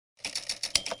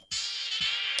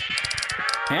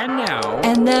And now.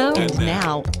 And now. And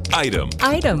now. Item.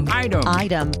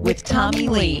 With Tommy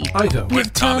Lee. Item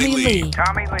with Tommy Lee.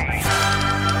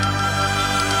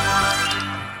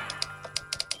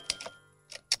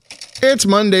 It's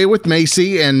Monday with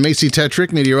Macy, and Macy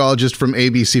Tetrick, meteorologist from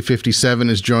ABC 57,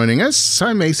 is joining us.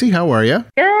 Hi, Macy. How are you?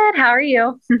 Good. How are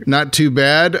you? Not too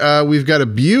bad. We've got a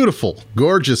beautiful,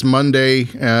 gorgeous Monday,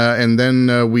 and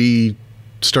then we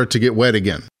start to get wet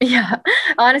again. Yeah.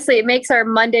 Honestly, it makes our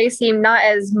Monday seem not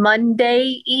as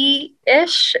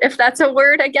Monday-y-ish, if that's a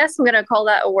word. I guess I'm going to call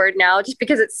that a word now, just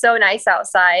because it's so nice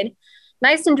outside.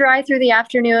 Nice and dry through the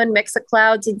afternoon, mix of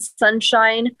clouds and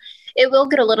sunshine. It will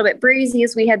get a little bit breezy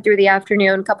as we head through the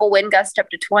afternoon. A couple wind gusts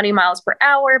up to 20 miles per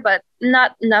hour, but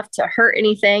not enough to hurt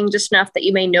anything, just enough that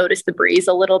you may notice the breeze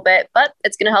a little bit. But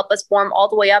it's going to help us warm all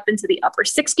the way up into the upper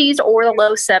 60s or the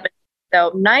low 70s.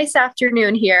 So nice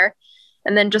afternoon here.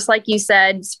 And then just like you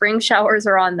said, spring showers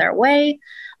are on their way.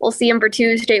 We'll see them for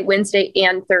Tuesday, Wednesday,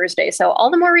 and Thursday. So all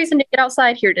the more reason to get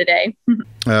outside here today.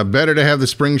 Better to have the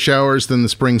spring showers than the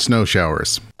spring snow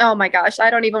showers. Oh my gosh, I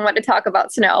don't even want to talk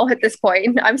about snow at this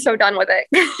point. I'm so done with it.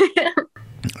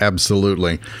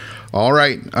 Absolutely. All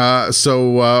right.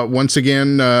 So once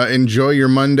again, enjoy your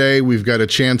Monday. We've got a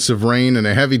chance of rain, and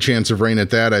a heavy chance of rain at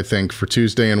that, I think, for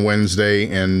Tuesday and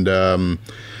Wednesday. And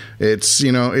it's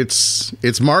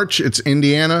March. It's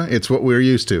Indiana. It's what we're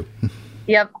used to.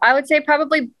 Yep. I would say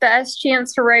probably best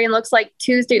chance for rain looks like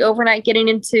Tuesday overnight getting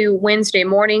into Wednesday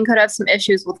morning. Could have some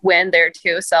issues with wind there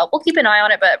too. So we'll keep an eye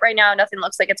on it. But right now, nothing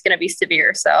looks like it's going to be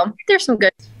severe. So there's some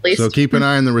good, at least. So keep an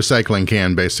eye on the recycling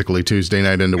can, basically, Tuesday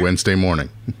night into Wednesday morning.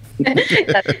 That's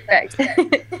correct.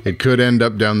 It could end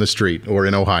up down the street or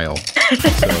in Ohio.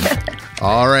 So,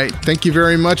 all right. Thank you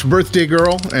very much, birthday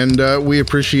girl. And we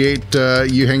appreciate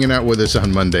you hanging out with us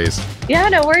on Mondays. Yeah,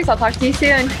 no worries. I'll talk to you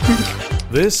soon.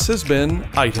 This has been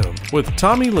Item with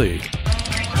Tommy Lee.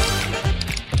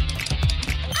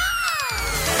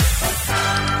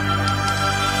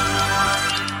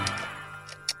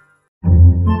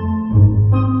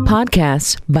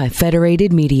 Podcasts by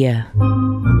Federated Media.